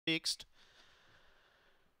fixed.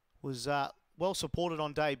 Was well supported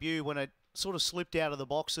on debut when it sort of slipped out of the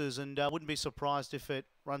boxes, and wouldn't be surprised if it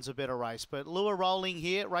runs a better race. But Lure rolling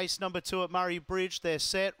here, race number 2 at Murray-Bridge. They're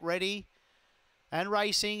set, ready, and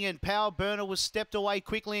racing, and Power Burner was stepped away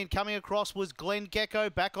quickly, and coming across was Glen Gecko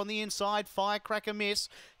back on the inside. Firecracker Miss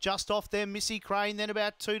just off there. Missy Crane, then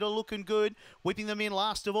about 2 to Looking Good. Whipping them in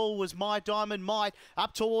last of all was My Diamond Might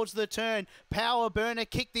up towards the turn. Power Burner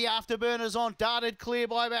kicked the afterburners on, darted clear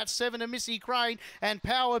by about 7 to Missy Crane, and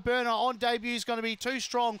Power Burner on debut is going to be too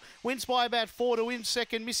strong. Wins by about 4 to win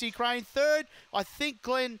second. Missy Crane third. I think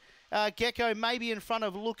Glen Gecko maybe in front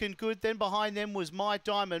of Looking Good. Then behind them was My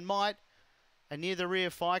Diamond Might. And near the rear,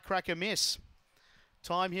 Firecracker Miss.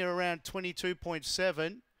 Time here around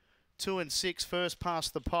 22.7. 2 and 6 first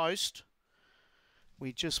past the post.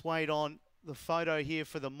 We just wait on the photo here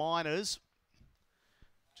for the minors.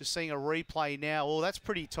 Just seeing a replay now. Oh, that's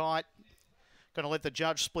pretty tight. Going to let the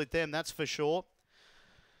judge split them, that's for sure.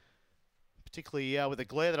 Particularly with the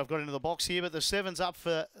glare that I've got into the box here. But the 7's up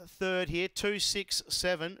for third here.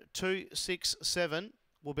 2-6-7. 2-6-7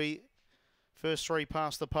 will be first 3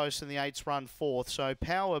 past the post, and the 8's run 4th. So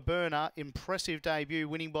Power Burner, impressive debut,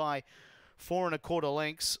 winning by 4 1/4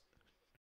 lengths.